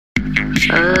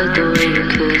I like the way you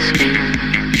kiss me.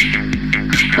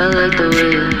 I like the way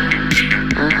you,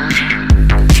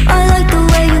 I like the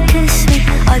way you kiss me.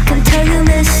 I can tell you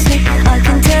miss it. I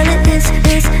can tell it is.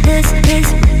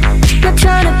 Not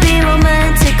trying to be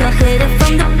romantic. I hit it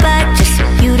from the back just so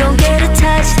you don't get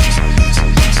attached.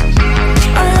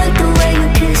 I like the way you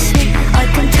kiss me. I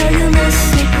can tell you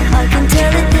miss it. I can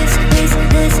tell it is.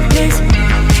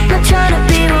 Not trying to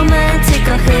be romantic.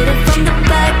 I hit it from the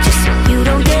back just so you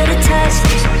don't get attached.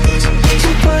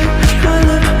 You bite my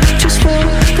lip just for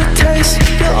the taste.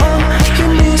 You're on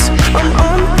your knees, I'm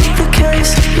on the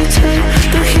case. You take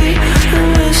the heat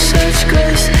and with such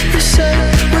grace. You say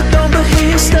we're done but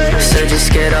here you stay. said you're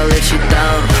scared I'll let you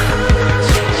down.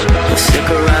 Well, stick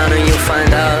around and you'll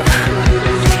find out.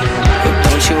 But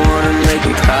don't you wanna make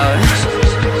me proud?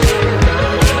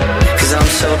 Cause I'm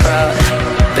so proud,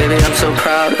 baby, I'm so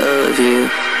proud of you.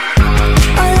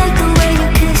 I like the way you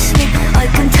kiss me. I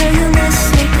can tell you miss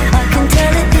me. I can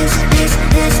tell it is.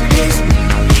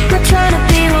 Not trying to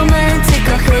be romantic.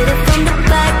 I hit it from the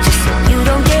back just so you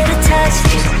don't get attached.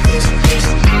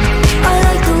 I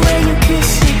like the way you kiss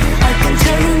me. I can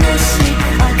tell you miss me.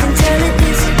 I can tell it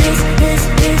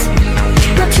is.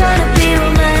 Not trying to be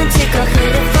romantic. I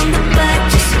hit it from the back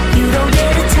just so you don't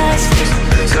get attached.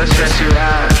 Go stress you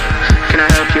out, can I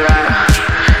help you out?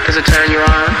 Does it turn you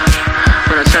on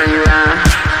when I turn you around?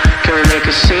 Can we make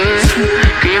a scene?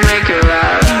 Can you make it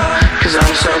loud? Cause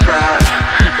I'm so proud,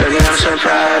 baby, I'm so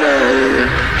proud of you.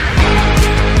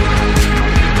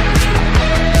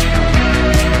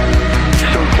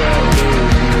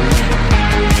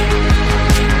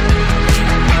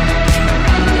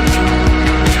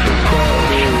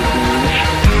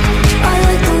 I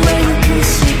like the way you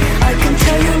kiss me. I can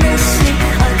tell you miss me.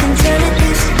 I can tell it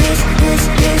is.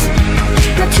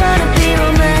 Not trying to be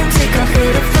romantic. I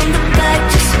hit it from the back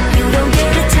just so you don't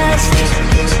get attached.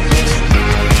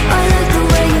 I like the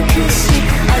way you kiss me.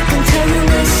 I can tell you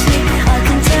miss me. I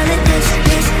can tell it is.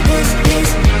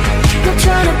 Not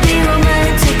trying to be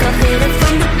romantic. I hit it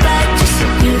from the back just so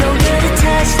you don't get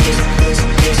attached.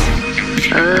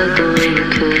 I like the way you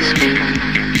kiss me.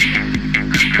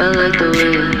 I like the way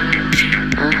you